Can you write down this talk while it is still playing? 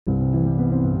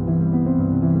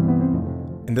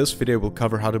In this video, we'll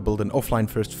cover how to build an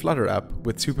offline-first Flutter app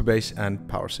with Supabase and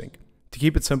PowerSync. To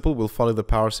keep it simple, we'll follow the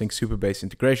PowerSync Supabase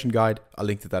integration guide. I'll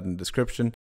link to that in the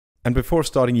description. And before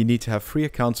starting, you need to have free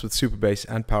accounts with Supabase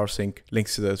and PowerSync,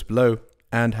 links to those below,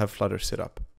 and have Flutter set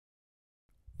up.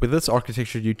 With this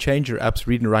architecture, you change your app's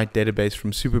read and write database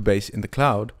from Supabase in the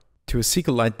cloud to a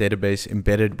SQLite database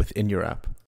embedded within your app.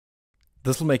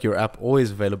 This will make your app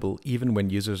always available even when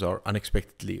users are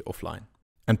unexpectedly offline.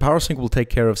 And PowerSync will take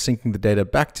care of syncing the data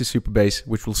back to Supabase,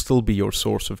 which will still be your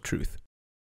source of truth.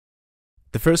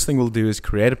 The first thing we'll do is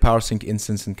create a PowerSync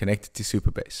instance and connect it to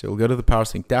Supabase. So we'll go to the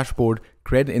PowerSync dashboard,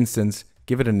 create an instance,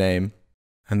 give it a name,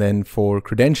 and then for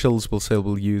credentials, we'll say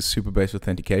we'll use Supabase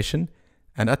authentication.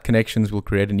 And at connections, we'll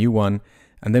create a new one,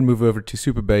 and then move over to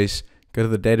Supabase, go to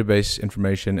the database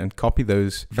information, and copy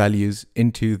those values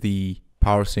into the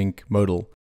PowerSync modal.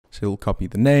 So you'll copy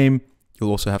the name.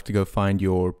 You'll also have to go find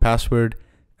your password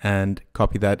and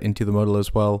copy that into the modal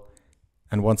as well.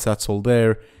 And once that's all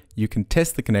there, you can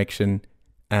test the connection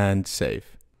and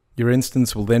save. Your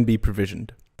instance will then be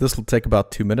provisioned. This will take about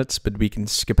 2 minutes, but we can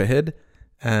skip ahead,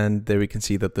 and there we can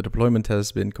see that the deployment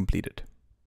has been completed.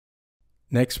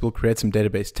 Next, we'll create some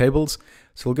database tables.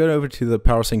 So we'll go over to the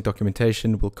PowerSync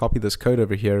documentation, we'll copy this code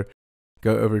over here,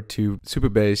 go over to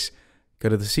Supabase, go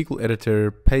to the SQL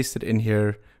editor, paste it in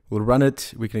here, we'll run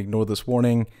it, we can ignore this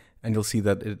warning, and you'll see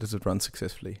that it doesn't run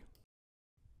successfully.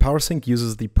 PowerSync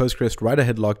uses the Postgres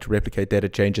write-ahead log to replicate data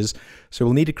changes, so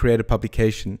we'll need to create a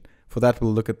publication. For that,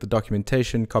 we'll look at the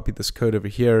documentation, copy this code over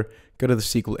here, go to the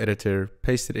SQL editor,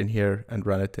 paste it in here, and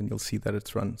run it, and you'll see that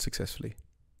it's run successfully.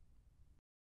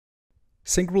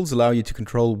 Sync rules allow you to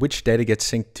control which data gets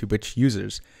synced to which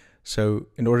users. So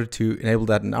in order to enable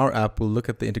that in our app, we'll look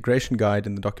at the integration guide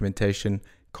in the documentation,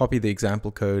 copy the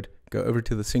example code, go over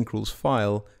to the sync rules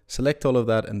file, select all of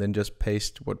that, and then just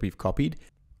paste what we've copied.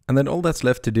 And then all that's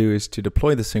left to do is to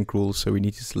deploy the sync rules. So we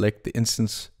need to select the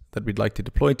instance that we'd like to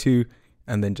deploy to,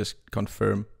 and then just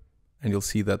confirm, and you'll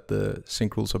see that the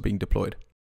sync rules are being deployed.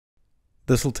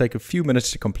 This will take a few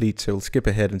minutes to complete, so we'll skip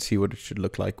ahead and see what it should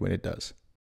look like when it does.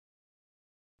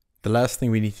 The last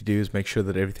thing we need to do is make sure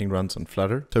that everything runs on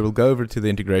Flutter. So we'll go over to the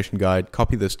integration guide,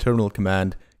 copy this terminal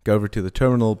command, go over to the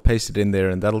terminal, paste it in there,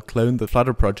 and that'll clone the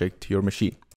Flutter project to your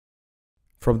machine.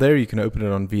 From there, you can open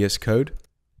it on VS Code,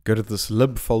 go to this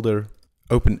lib folder,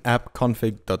 open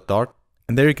appconfig.dart,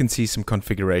 and there you can see some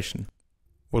configuration.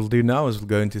 What we'll do now is we'll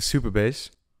go into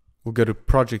Supabase, we'll go to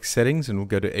project settings, and we'll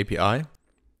go to API,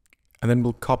 and then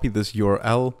we'll copy this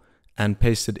URL and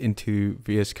paste it into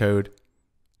VS Code,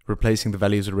 replacing the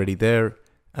values already there,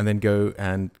 and then go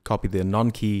and copy the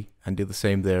non-key and do the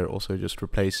same there, also just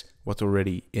replace what's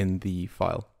already in the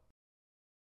file.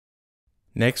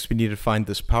 Next, we need to find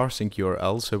this PowerSync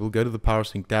URL, so we'll go to the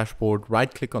PowerSync dashboard,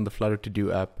 right-click on the Flutter To-Do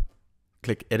app,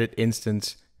 click Edit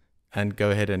Instance, and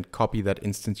go ahead and copy that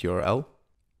instance URL.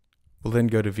 We'll then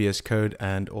go to VS Code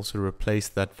and also replace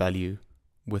that value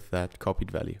with that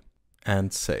copied value,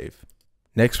 and save.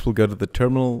 Next, we'll go to the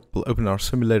terminal, we'll open our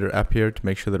simulator app here to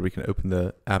make sure that we can open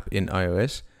the app in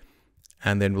iOS,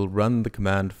 and then we'll run the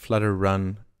command flutter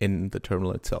run in the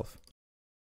terminal itself.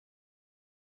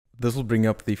 This will bring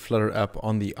up the Flutter app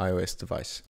on the iOS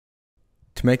device.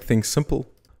 To make things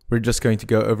simple, we're just going to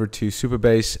go over to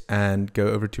Supabase and go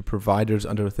over to providers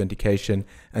under authentication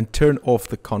and turn off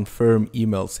the confirm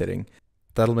email setting.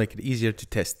 That'll make it easier to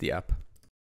test the app.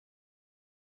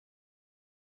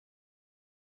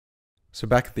 So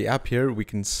back at the app here, we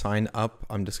can sign up.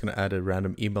 I'm just going to add a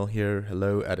random email here,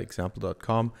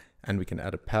 hello@example.com, and we can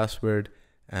add a password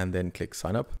and then click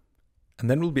sign up. And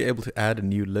then we'll be able to add a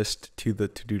new list to the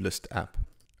to-do list app.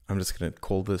 I'm just going to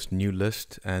call this new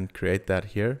list and create that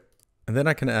here. And then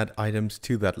I can add items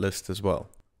to that list as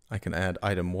well. I can add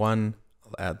item 1,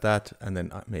 I'll add that, and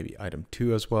then maybe item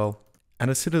 2 as well. And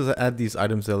as soon as I add these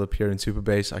items, they'll appear in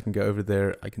Supabase. I can go over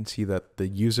there. I can see that the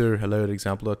user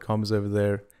hello@example.com is over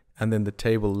there. And then the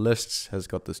table lists has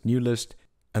got this new list,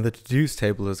 and the to-dos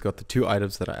table has got the 2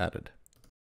 items that I added.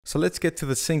 So let's get to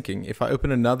the syncing. If I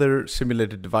open another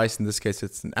simulated device, in this case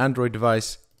it's an Android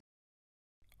device,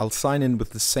 I'll sign in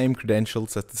with the same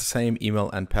credentials, that's the same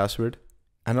email and password,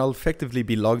 and I'll effectively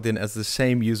be logged in as the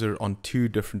same user on 2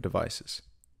 different devices.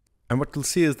 And what you'll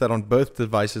see is that on both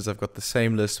devices I've got the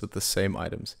same list with the same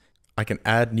items. I can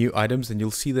add new items and you'll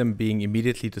see them being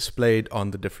immediately displayed on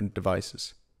the different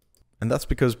devices. And that's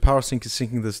because PowerSync is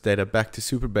syncing this data back to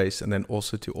Supabase and then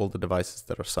also to all the devices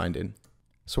that are signed in.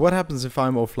 So what happens if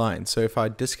I'm offline? So if I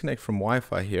disconnect from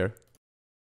Wi-Fi here,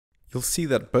 you'll see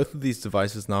that both of these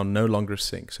devices now no longer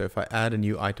sync. So if I add a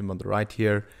new item on the right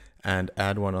here and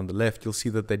add one on the left, you'll see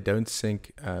that they don't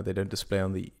sync, they don't display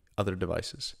on the other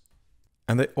devices.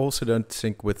 And they also don't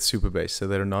sync with Supabase, so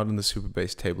they're not in the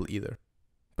Supabase table either.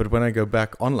 But when I go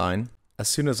back online, as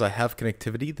soon as I have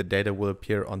connectivity, the data will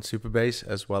appear on Supabase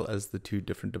as well as the two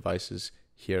different devices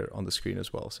here on the screen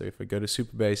as well. So if I go to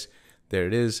Supabase, there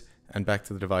it is, and back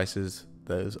to the devices,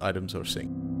 those items are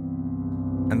synced.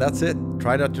 And that's it.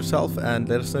 Try it out yourself and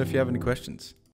let us know if you have any questions.